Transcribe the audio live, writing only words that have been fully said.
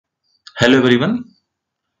Hello everyone.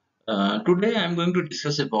 Today I am going to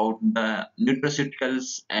discuss about the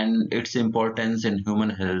nutraceuticals and its importance in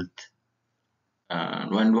human health.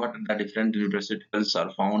 When what the different nutraceuticals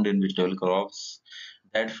are found in vegetable crops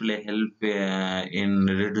that will help in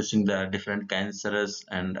reducing the different cancers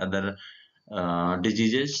and other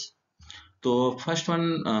diseases. So first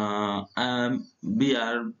one, we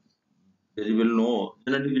are very well know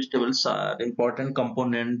generally vegetables are important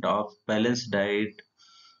component of balanced diet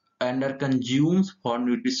and are consumed for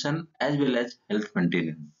nutrition as well as health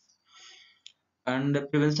maintenance and the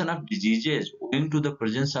prevention of diseases owing to the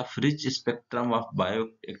presence of rich spectrum of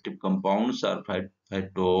bioactive compounds or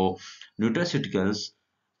nutraceuticals.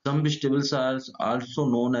 Some vegetables are also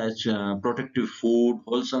known as protective food,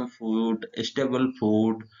 wholesome food, stable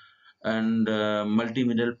food, and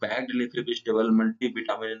multi-mineral packed leafy vegetable,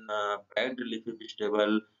 multivitamin packed leafy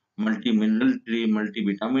vegetable, multi-mineral tree,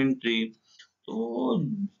 multivitamin tree. तो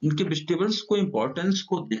इनके vegetables को importance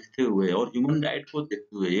को देखते हुए और human diet को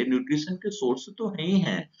देखते हुए ये न्यूट्रिशन के सोर्स तो है ही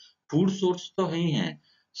हैं, फूड सोर्स तो है ही हैं,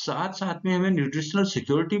 साथ साथ में हमें न्यूट्रिशनल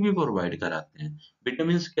सिक्योरिटी भी प्रोवाइड कराते हैं।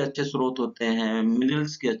 विटामिन के अच्छे स्रोत होते हैं,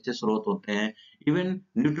 मिनरल्स के अच्छे स्रोत होते हैं, इवन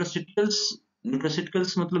न्यूट्रास्यूटिकल्स।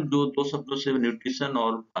 न्यूट्रास्यूटिकल्स मतलब जो दो शब्दों से न्यूट्रिशन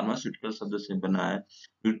और फार्मास्यूटिकल शब्द से बना है।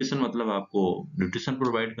 न्यूट्रिशन मतलब आपको न्यूट्रिशन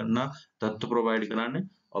प्रोवाइड करना, तत्व प्रोवाइड कराने,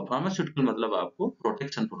 और फार्मास्यूटिकल मतलब आपको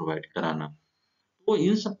प्रोटेक्शन प्रोवाइड कराना। तो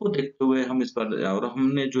इन सबको देखते हुए हम इस पर और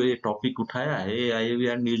हमने जो ये टॉपिक उठाया है ये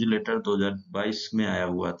आईवीआर न्यूज लेटर 2022 में आया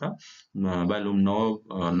हुआ था, वॉल्यूम 9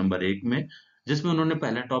 नंबर 1 में, जिसमें उन्होंने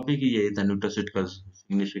पहला टॉपिक ही यही था nutraceutical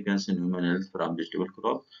significance in human health from vegetable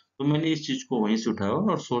crop. तो मैंने इस चीज को वहीं से उठाया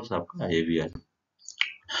और सोर्स आपका आईवीआर।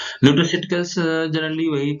 Nutraceuticals generally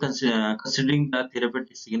वही considering the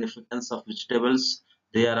therapeutic significance of vegetables,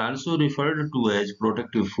 they are also referred to as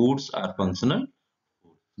protective foods or functional,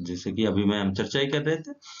 जैसे कि अभी मैं हम चर्चा ही कर रहे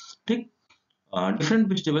थे। ठीक। Different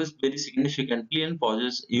vegetables very significantly and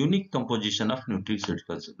pauses unique composition of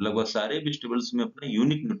न्यूट्रिशूटिकल्स। लगभग सारे वेजिटेबल्स में अपने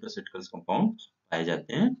यूनिक न्यूट्रिशूटिकल्स कंपाउंड पाए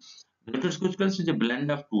जाते हैं। न्यूट्रिशूटिकल्स is a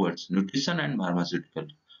blend of two words, nutrition and pharmaceutical.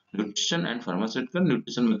 Nutrition and pharmaceutical.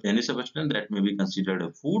 Nutrition with any substance that may be considered a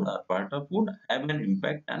food or part of food have an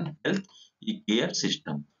impact on health care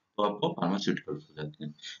system, तो आपको pharmaceuticals हो जाते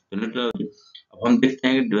हैं। तो अब हम देखते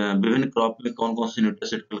हैं कि विभिन्न क्रॉप में कौन कौन से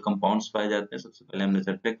न्यूट्रास्यूटिकल कंपाउंड्स पाए जाते हैं। सबसे पहले हमने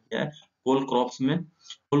चर्चा किया है कोल क्रॉप्स में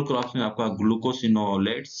आपका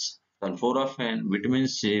glucosinolates, sulforaphane, vitamin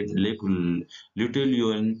C,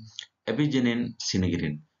 ल्यूटेलियोन, apigenin,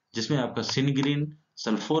 सिनग्रीन, जिसमें आपका सिनग्रीन,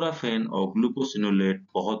 सल्फोराफेन और ग्लूकोसिनोलेट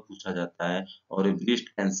बहुत पूछा जाता है और ब्रेस्ट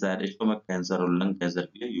कैंसर, स्टोमक कैंसर और लंग कैंसर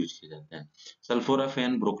के लिए यूज किए जाते हैं।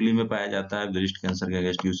 सल्फोराफेन ब्रोकली में पाया जाता है, ब्रेस्ट कैंसर के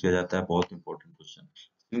अगेंस्ट यूज किया जाता है, बहुत important question.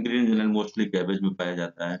 सिनग्रीन general mostly cabbage में पाया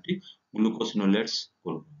जाता है। ठीक। ग्लूकोसिनोलेट्स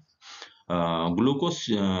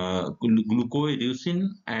ग्लूकोरिड्यूसिन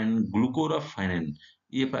एंड ग्लूकोराफाइनिन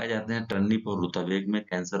ये पाए जाते हैं टर्निप और रुतावेग में,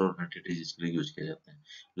 कैंसर और हार्ट डिजीज के लिए यूज किए जाते हैं।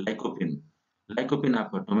 लाइकोपिन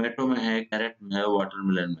आपका टोमेटो में है, कैरेट में है,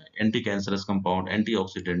 वाटरमेलन में। Anti cancerous compound,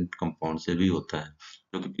 antioxidant compound से भी होता है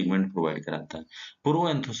जो कि पिगमेंट प्रोवाइड कराता है।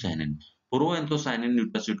 प्रोएंथोसाइनिन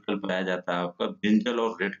न्यूट्रास्यूटिकल पाया जाता है आपका ब्रिंजल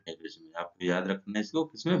और रेड कैबेज में। आपको याद रखना है इसको,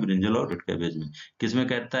 किसमें? ब्रिंजल और रेड कैबेज में। किसमें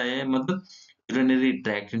कहता है? मतलब यूरिनरी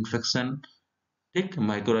ट्रैक्ट इन्फेक्शन, ठीक,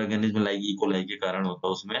 माइक्रो ऑर्गेनिज्म लाइक इकोलाई के कारण होता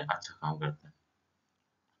है, उसमें अच्छा काम करता है।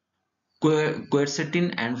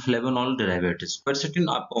 Quercetin and फ्लेवोनॉल derivatives. क्वेरसेटिन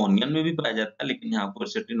आपको ऑनियन में भी पाया जाता है, लेकिन यहाँ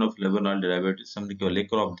क्वेरसेटिन और फ्लेवोनॉल डेरिवेटिव्स हमने केवल एक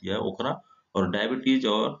क्रॉप दिया है, ओकरा, और डायबिटीज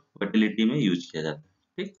और फर्टिलिटी में यूज किया जाता है।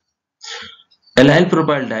 ठीक। Allyl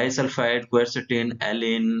propyl disulphide, quercetin,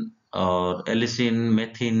 Elin और एलिसिन,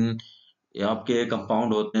 मेथिन, ये आपके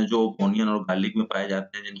कंपाउंड होते हैं जो ऑनियन और गार्लिक में पाए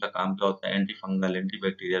जाते हैं, जिनका काम क्या होता है? Anti fungal, anti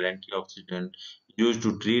bacterial, antioxidant, used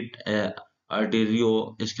to treat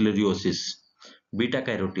arteriosclerosis. Beta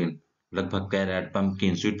carotene लगभग carat,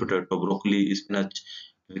 pumpkin, sweet potato, broccoli, spinach,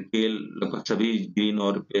 केल, लगभग सभी ग्रीन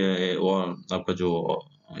और आपका जो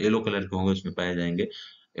येलो कलर के होंगे उसमें पाए जाएंगे।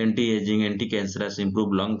 Anti ageing, anti cancerous,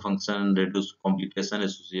 improve lung function, reduce complication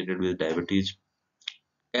associated with diabetes.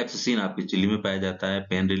 Capsaicin आपकी चिली में पाया जाता है,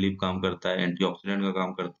 पेन रिलीफ काम करता है, एंटीऑक्सीडेंट का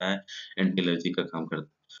काम करता है, एंटी एलर्जी का काम करता है।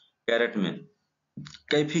 कैरेट में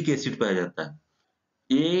कैफिक एसिड पाया जाता है,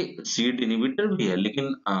 ये सीड इनहिबिटर भी है, लेकिन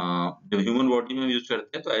जब ह्यूमन बॉडी में यूज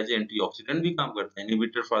करते हैं तो एज एंटीऑक्सीडेंट भी काम करता है।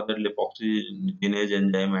 Inhibitor for the लिपोक्सिजीनेज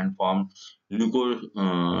enzyme and form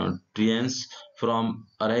ग्लूकोट्रिएंस from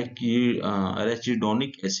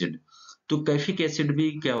अरेचिडोनिक acid. तो कैफिक एसिड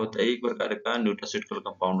भी क्या होता है? एक प्रकार का न्यूट्रास्यूटिकल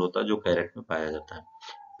कंपाउंड होता है जो कैरेट में पाया जाता है।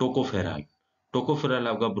 टोकोफेरॉल, टोकोफेरॉल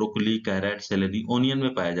आपका ब्रोकली, कैरेट, सेलेरी, ओनियन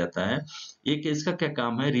में पाया जाता है। एक इसका क्या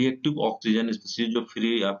काम है? रिएक्टिव ऑक्सीजन स्पीशीज जो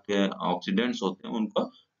फ्री आपके ऑक्सीडेंट्स होते हैं उनको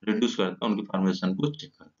रिड्यूस करता है, उनकी फॉर्मेशन को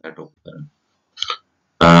चेक करता है डॉक्टर।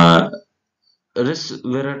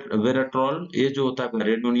 रेस्वेराट्रॉल ये जो होता है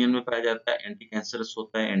रेड ओनियन में पाया जाता है, एंटी कैंसरस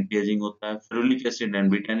होता है, एंटी एजिंग होता है। Ferulic acid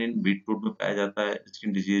and vitamin beetroot में पाया जाता है,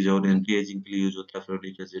 स्किन डिजीज और एंटी एजिंग के लिए यूज होता है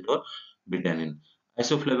फेरुलिक एसिड और विटामिन।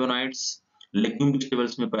 आइसोफ्लेवोनाइड्स लेग्यूम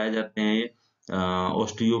वेजिटेबल्स में पाए जाते हैं, ये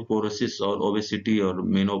ऑस्टियोपोरोसिस और ओबेसिटी और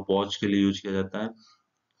मेनोपॉज के लिए यूज किया जाता है।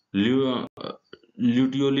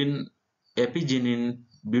 ल्यूटियोलिन, एपिजेनिन,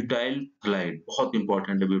 ब्यूटाइल फ्लाइड बहुत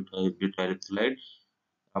इंपॉर्टेंट है, ब्यूटाइल फ्लाइड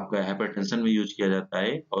आपका हाइपरटेंशन में यूज किया जाता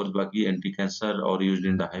है, और बाकी एंटी कैंसर और use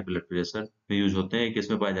in the high blood pressure में यूज होते हैं। किस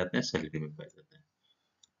में पाए जाते हैं? सैलरी में पाए जाते हैं।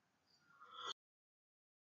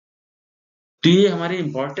 तो ये हमारे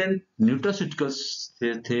इंपॉर्टेंट न्यूट्रास्यूटिकल्स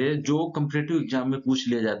थे जो कम्पिटिटिव एग्जाम में पूछ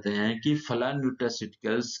लिए जाते हैं कि फला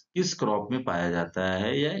न्यूट्रास्यूटिकल्स किस क्रॉप में पाया जाता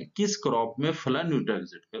है, या किस क्रॉप में फला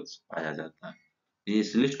न्यूट्रास्यूटिकल्स पाया जाता है।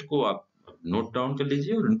 इस लिस्ट को आप नोट डाउन कर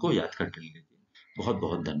लीजिए और इनको याद करके लीजिए। बहुत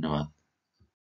बहुत धन्यवाद।